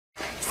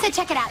So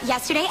check it out.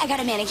 Yesterday, I got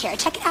a manicure.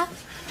 Check it out.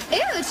 Ew,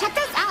 check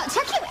this out.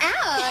 Check you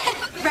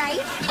out.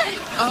 Right?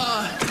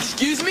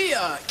 Excuse me,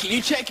 can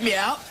you check me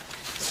out?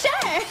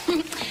 Sure.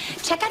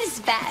 Check out his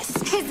vest.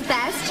 His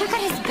vest? Check out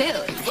his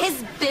boots.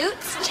 His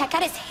boots? Check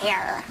out his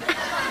hair.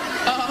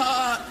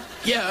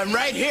 Yeah, I'm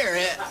right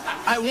here.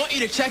 I want you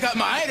to check out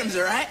my items,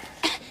 all right?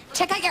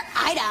 Check out your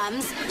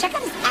items. Check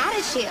out his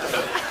attitude.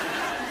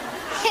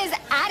 His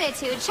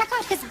attitude. Check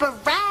out his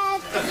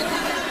breath.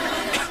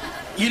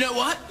 You know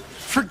what?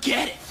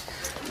 Forget it.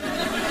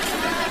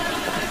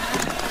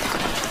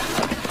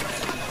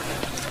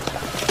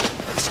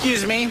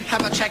 Excuse me, how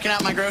about checking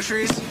out my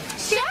groceries?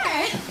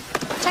 Sure.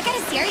 Check out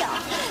his cereal.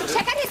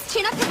 Check out his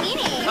tuna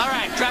panini. All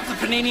right, drop the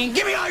panini.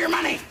 Give me all your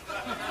money.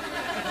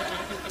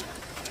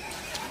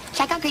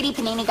 Check out Greedy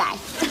Panini Guy.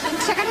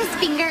 Check out his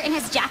finger in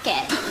his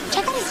jacket.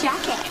 Check out his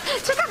jacket.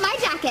 Check out my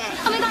jacket.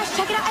 Oh my gosh,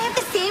 check it out. I have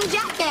the same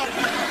jacket.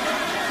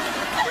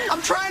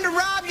 I'm trying to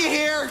rob you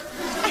here.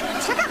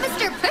 Check out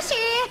Mr.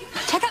 Pushy.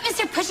 Check out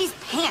Mr. Pushy's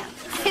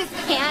pants. His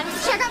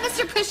pants. Check out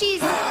Mr.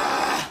 Pushy's...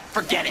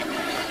 Forget it.